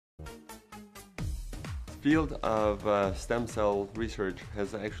field of stem cell research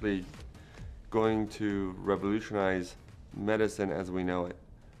has actually going to revolutionize medicine as we know it.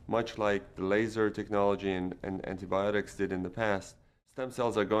 Much like the laser technology and antibiotics did in the past, stem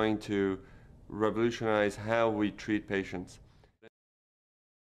cells are going to revolutionize how we treat patients.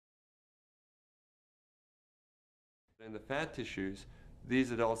 In the fat tissues,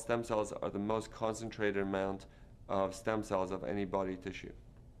 these adult stem cells are the most concentrated amount of stem cells of any body tissue,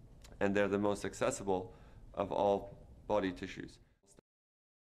 and they're the most accessible of all body tissues.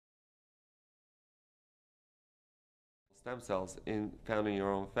 Stem cells found in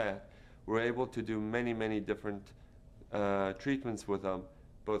your own fat, we're able to do many different treatments with them,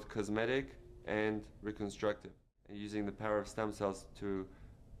 both cosmetic and reconstructive, and using the power of stem cells to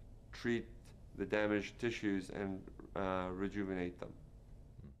treat the damaged tissues and rejuvenate them.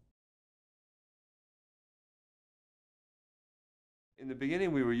 In the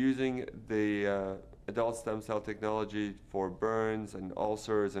beginning, we were using the adult stem cell technology for burns and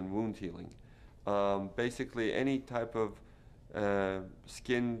ulcers and wound healing. Basically, any type of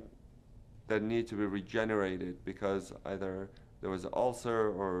skin that needs to be regenerated because either there was an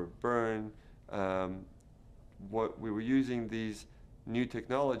ulcer or burn. What we were using these new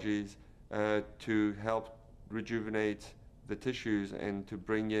technologies to help rejuvenate the tissues and to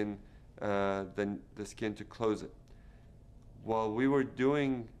bring in the skin to close it. While we were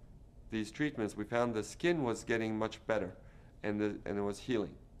doing these treatments, we found the skin was getting much better and it was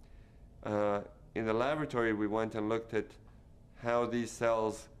healing. In the laboratory, we went and looked at how these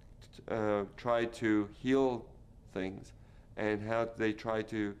cells try to heal things and how they try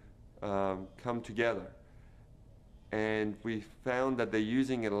to come together. And we found that they're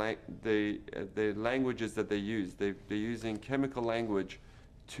using the languages that they use. They're using chemical language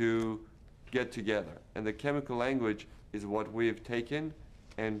to get together. And the chemical language is what we've taken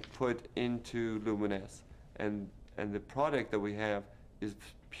and put into Luminesce. And the product that we have is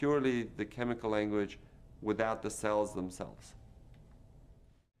purely the chemical language without the cells themselves.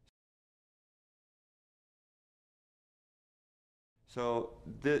 So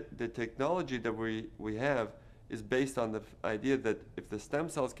the technology that we have is based on the idea that if the stem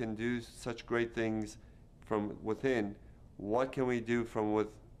cells can do such great things from within, what can we do from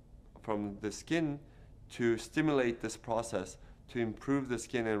the skin to stimulate this process, to improve the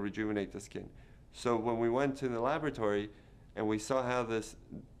skin and rejuvenate the skin? So when we went to the laboratory and we saw how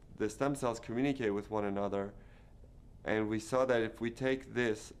the stem cells communicate with one another, and we saw that if we take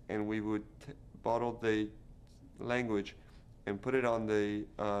this and we would bottle the language and put it on the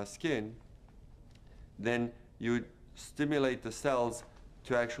skin, then you would stimulate the cells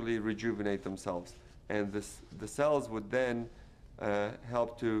to actually rejuvenate themselves. And the cells would then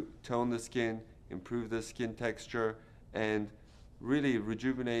help to tone the skin, improve the skin texture, and really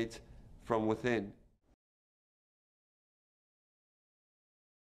rejuvenate from within.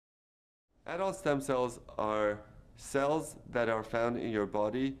 Adult stem cells are cells that are found in your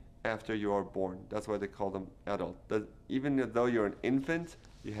body after you are born. That's why they call them adult. Even though you're an infant,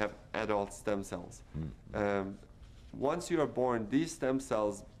 you have adult stem cells. Once you are born, these stem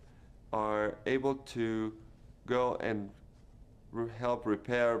cells are able to go and help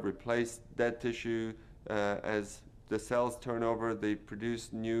repair, replace dead tissue. As the cells turn over, they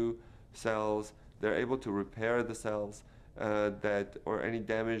produce new cells. They're able to repair the cells or any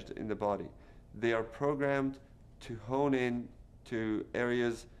damage in the body. They are programmed to hone in to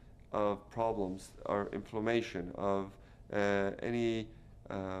areas of problems or inflammation, of any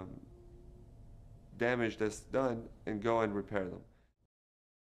damage that's done, and go and repair them.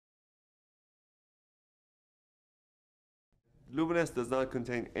 Luminesce does not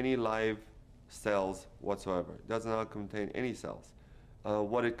contain any live cells whatsoever. It does not contain any cells.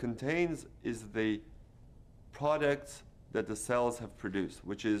 What it contains is the products that the cells have produced,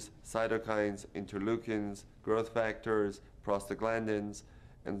 which is cytokines, interleukins, growth factors, prostaglandins,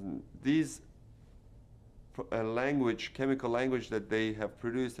 and these chemical language that they have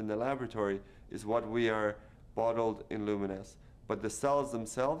produced in the laboratory is what we are bottled in Luminesce. But the cells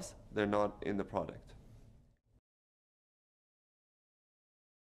themselves, they're not in the product.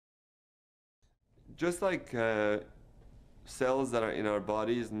 Just like cells that are in our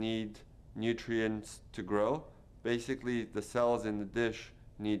bodies need nutrients to grow, basically the cells in the dish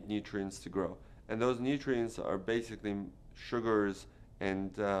need nutrients to grow. And those nutrients are basically sugars,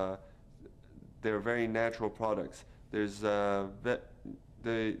 and they're very natural products. There's the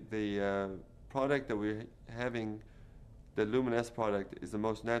product that we're having, the Luminesce product, is the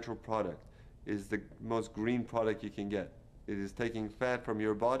most natural product, is the most green product you can get. It is taking fat from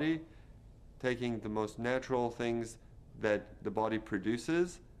your body, taking the most natural things that the body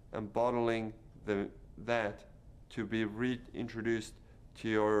produces, and bottling that to be reintroduced to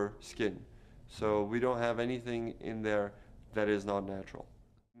your skin. So we don't have anything in there that is not natural.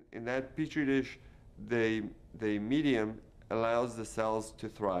 In that petri dish, the medium allows the cells to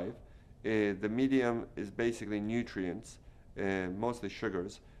thrive. The medium is basically nutrients, mostly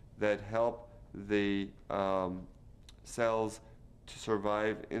sugars, that help the cells to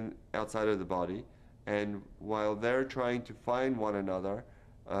survive outside of the body. And while they're trying to find one another,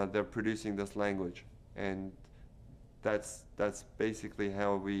 they're producing this language. And that's basically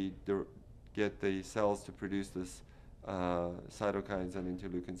how we get the cells to produce this cytokines and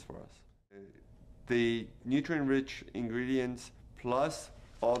interleukins for us. The nutrient-rich ingredients plus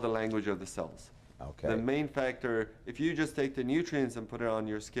all the language of the cells. Okay. The main factor, if you just take the nutrients and put it on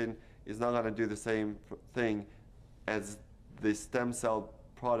your skin, is not going to do the same thing as the stem cell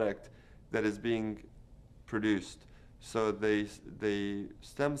product that is being produced. So the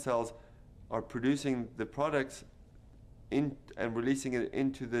stem cells are producing the products and releasing it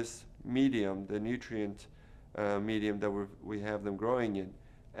into this medium, the nutrient medium that we have them growing in.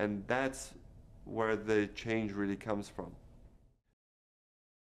 And that's where the change really comes from.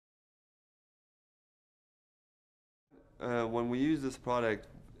 When we use this product,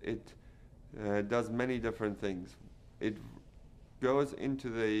 it does many different things. It goes into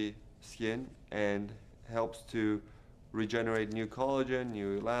the skin and helps to regenerate new collagen,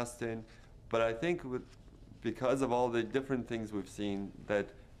 new elastin. But I think because of all the different things we've seen, that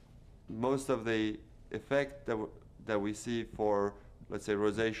most of the effect that we see for, let's say,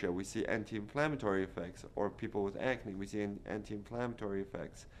 rosacea, we see anti-inflammatory effects, or people with acne, we see anti-inflammatory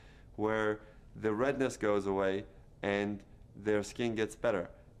effects, where the redness goes away and their skin gets better.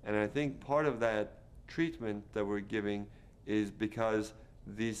 And I think part of that treatment that we're giving is because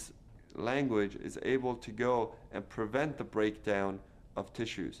this language is able to go and prevent the breakdown of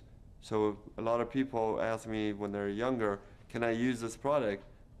tissues. So a lot of people ask me when they're younger, can I use this product?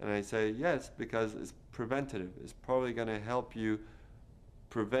 And I say yes, because it's preventative. It's probably going to help you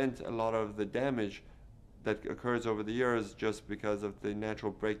prevent a lot of the damage that occurs over the years just because of the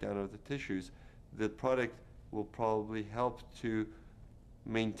natural breakdown of the tissues. The product will probably help to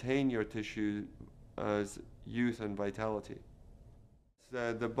maintain your tissue's youth and vitality.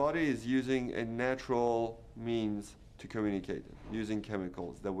 So the body is using a natural means to communicate, using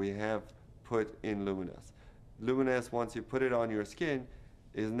chemicals that we have put in Luminesce. Luminesce, once you put it on your skin,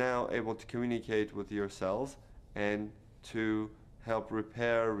 is now able to communicate with your cells and to help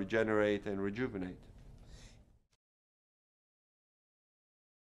repair, regenerate, and rejuvenate.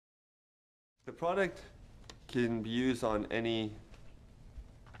 The product can be used on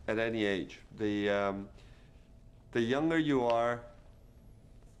at any age. The younger you are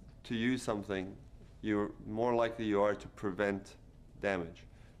to use something, you're more likely you are to prevent damage.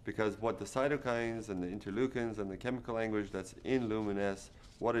 Because what the cytokines and the interleukins and the chemical language that's in Luminesce,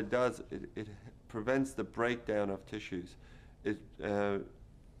 what it does, it prevents the breakdown of tissues.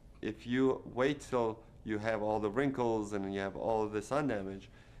 If you wait till you have all the wrinkles and you have all of the sun damage,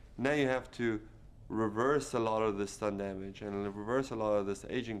 now you have to reverse a lot of this sun damage and reverse a lot of this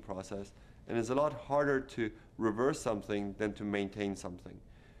aging process. And it's a lot harder to reverse something than to maintain something.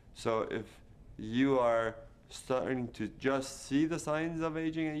 So if you are starting to just see the signs of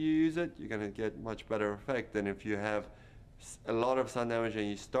aging and you use it, you're going to get much better effect than if you have a lot of sun damage and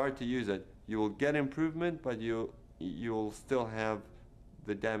you start to use it. You will get improvement, but you'll still have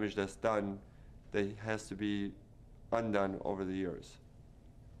the damage that's done that has to be undone over the years.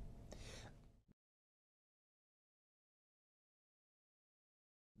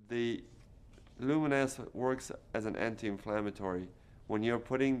 The Luminesce works as an anti-inflammatory. When you're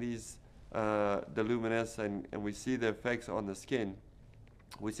putting these the Luminesce and we see the effects on the skin,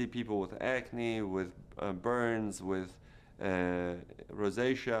 we see people with acne, with burns, with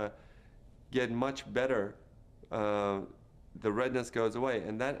rosacea get much better. The redness goes away,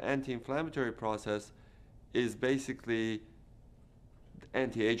 and that anti-inflammatory process is basically the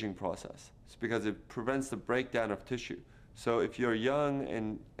anti-aging process. It's because it prevents the breakdown of tissue. So if you're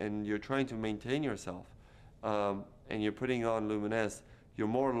young and you're trying to maintain yourself and you're putting on Luminesce, you're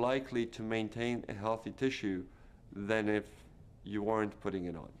more likely to maintain a healthy tissue than if you weren't putting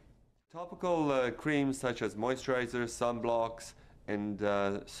it on. Topical creams such as moisturizers, sunblocks, and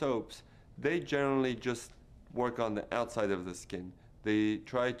soaps, they generally just work on the outside of the skin. They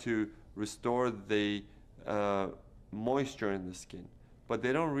try to restore the moisture in the skin, but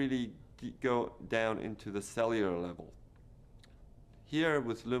they don't really go down into the cellular level. Here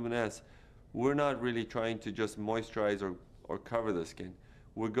with Luminesce, we're not really trying to just moisturize or cover the skin.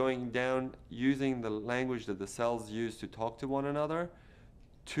 We're going down using the language that the cells use to talk to one another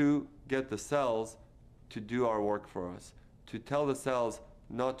to get the cells to do our work for us, to tell the cells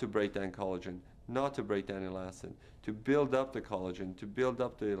not to break down collagen, not to break down elastin, to build up the collagen, to build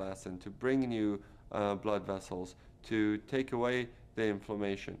up the elastin, to bring new blood vessels, to take away the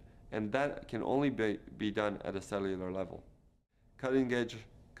inflammation. And that can only be done at a cellular level. Cutting edge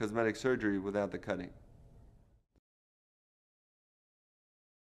cosmetic surgery without the cutting.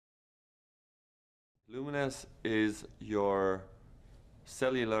 Luminesce is your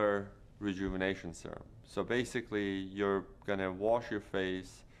cellular rejuvenation serum. So basically, you're gonna wash your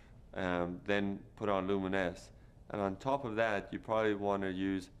face, then put on Luminesce. And on top of that, you probably want to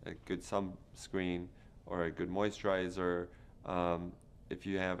use a good sunscreen or a good moisturizer. If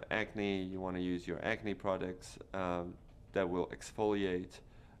you have acne, you want to use your acne products that will exfoliate,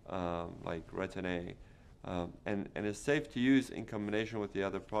 like Retin-A. And it's safe to use in combination with the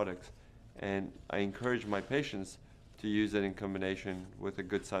other products. And I encourage my patients to use it in combination with a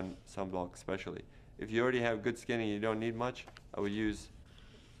good sunblock especially. If you already have good skin and you don't need much, I would use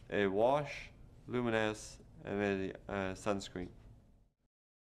a wash, Luminesce, and a sunscreen.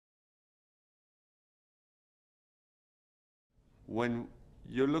 When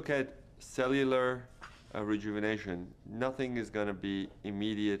you look at cellular rejuvenation, nothing is going to be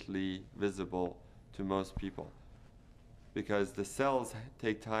immediately visible to most people because the cells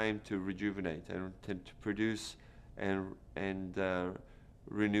take time to rejuvenate and to produce and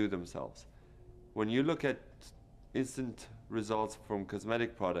renew themselves. When you look at instant results from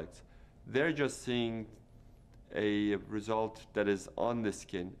cosmetic products, they're just seeing a result that is on the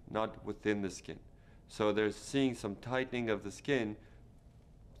skin, not within the skin. So they're seeing some tightening of the skin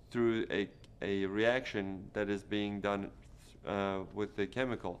through a reaction that is being done with the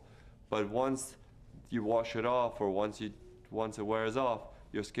chemical. But once you wash it off, or once it wears off,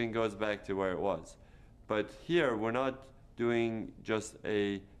 your skin goes back to where it was. But here we're not doing just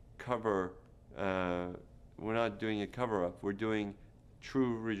a cover. We're not doing a cover-up. We're doing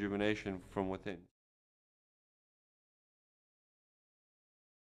true rejuvenation from within.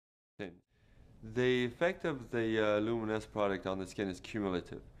 The effect of the Luminesce product on the skin is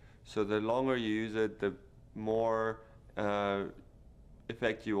cumulative. So the longer you use it, the more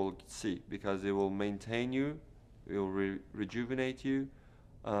effect you will see, because it will maintain you, it will rejuvenate you,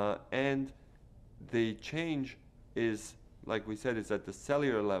 and the change is, like we said, is at the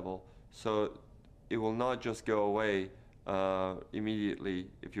cellular level, so it will not just go away immediately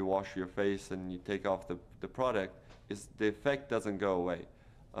if you wash your face and you take off the product. The effect doesn't go away.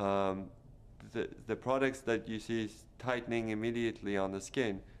 The products that you see tightening immediately on the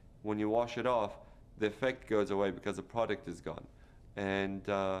skin, when you wash it off, the effect goes away because the product is gone. And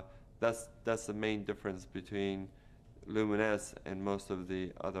that's the main difference between Luminesce and most of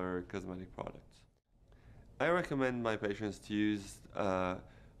the other cosmetic products. I recommend my patients to use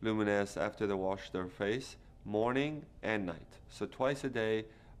Luminesce after they wash their face, morning and night. So twice a day,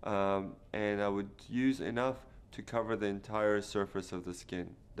 and I would use enough to cover the entire surface of the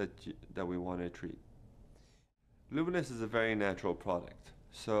skin that we want to treat. Luminesce is a very natural product,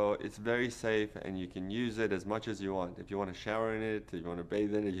 so it's very safe and you can use it as much as you want. If you want to shower in it, if you want to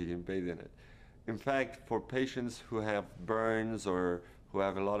bathe in it, you can bathe in it. In fact, for patients who have burns or who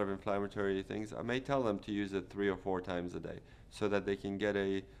have a lot of inflammatory things, I may tell them to use it 3 or 4 times a day so that they can get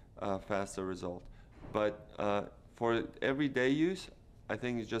a faster result. But for everyday use, I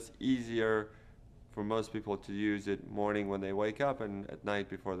think it's just easier for most people to use it morning when they wake up and at night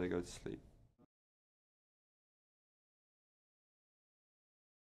before they go to sleep.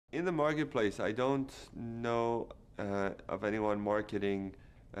 In the marketplace, I don't know of anyone marketing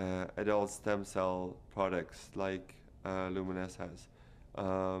adult stem cell products like Luminesce has.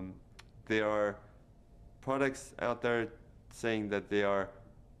 There are products out there saying that they are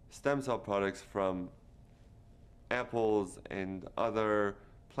stem cell products from apples and other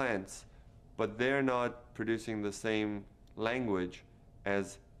plants, but they're not producing the same language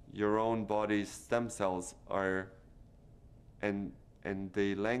as your own body's stem cells are, and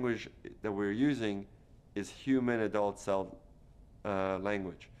the language that we're using is human adult cell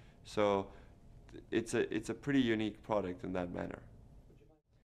language. So it's a pretty unique product in that manner.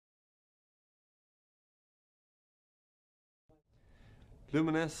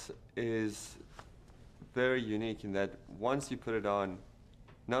 Luminesce is very unique in that once you put it on,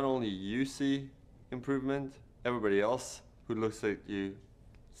 not only you see improvement, everybody else who looks at you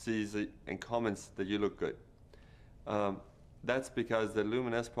sees it and comments that you look good. That's because the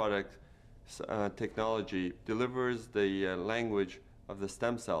Luminesce product technology delivers the language of the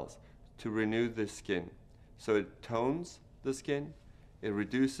stem cells to renew the skin. So it tones the skin, it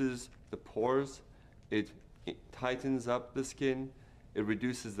reduces the pores, it tightens up the skin, It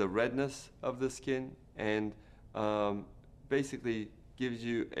reduces the redness of the skin and basically gives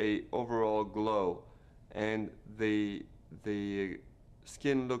you a overall glow, and the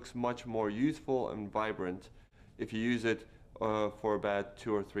skin looks much more youthful and vibrant. If you use it for about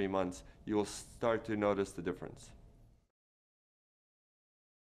 2 or 3 months, you will start to notice the difference.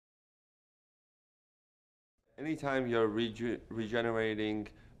 Anytime you're regenerating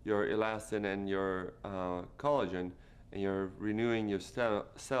your elastin and your collagen, and you're renewing your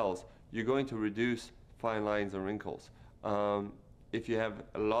cells, you're going to reduce fine lines and wrinkles. If you have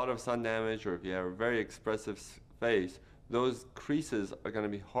a lot of sun damage, or if you have a very expressive face, those creases are going to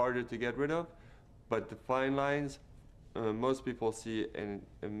be harder to get rid of, but the fine lines, most people see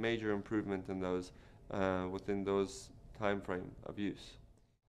a major improvement in those within those time frame of use.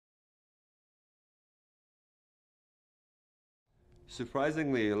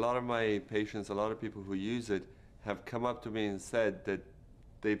 Surprisingly, a lot of my patients, a lot of people who use it, have come up to me and said that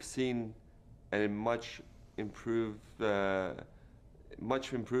they've seen a much improvement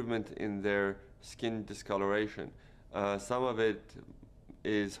in their skin discoloration. Some of it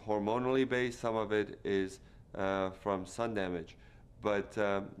is hormonally based, some of it is from sun damage, but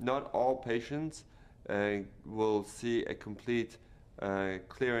not all patients will see a complete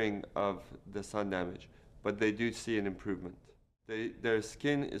clearing of the sun damage, but they do see an improvement. Their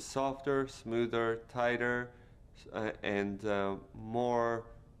skin is softer, smoother, tighter, and more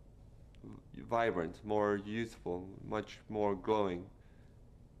vibrant, more youthful, much more glowing.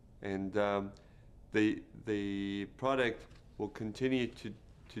 And the product will continue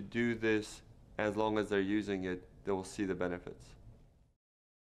to do this as long as they're using it. They will see the benefits.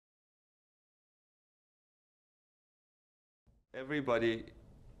 Everybody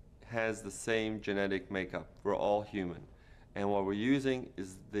has the same genetic makeup. We're all human. And what we're using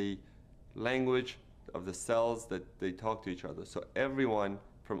is the language of the cells that they talk to each other. So everyone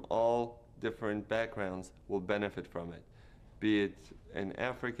from all different backgrounds will benefit from it, be it an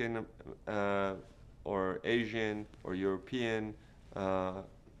African or Asian or European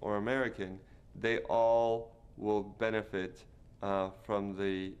or American. They all will benefit from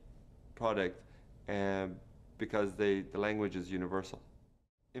the product, because the language is universal.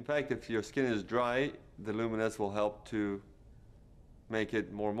 In fact, if your skin is dry, the Luminesce will help to make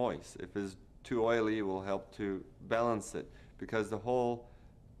it more moist. If it's too oily, it will help to balance it, because the whole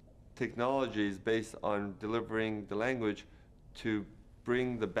technology is based on delivering the language to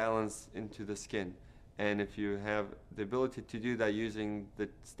bring the balance into the skin. And if you have the ability to do that using the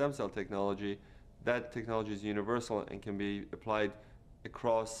stem cell technology, that technology is universal and can be applied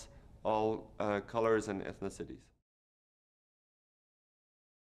across all colors and ethnicities.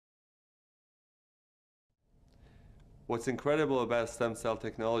 What's incredible about stem cell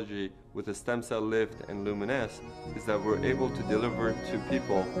technology with the stem cell lift and Luminesce is that we're able to deliver to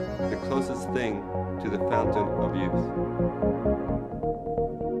people the closest thing to the fountain of youth.